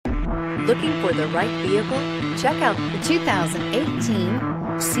Looking for the right vehicle? Check out the 2018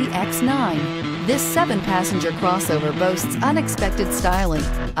 CX-9. This 7-passenger crossover boasts unexpected styling,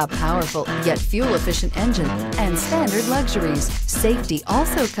 a powerful yet fuel-efficient engine, and standard luxuries. Safety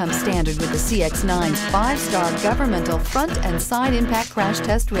also comes standard with the CX-9's 5-star governmental front and side impact crash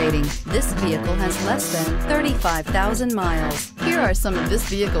test rating. This vehicle has less than 35,000 miles. Here are some of this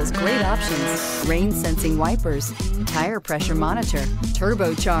vehicle's great options: rain-sensing wipers, tire pressure monitor,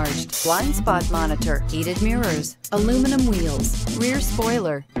 turbocharged, blind spot monitor, heated mirrors, aluminum wheels, rear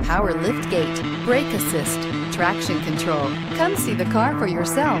spoiler, power lift gate, brake assist, traction control. Come see the car for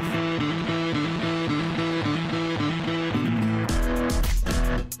yourself.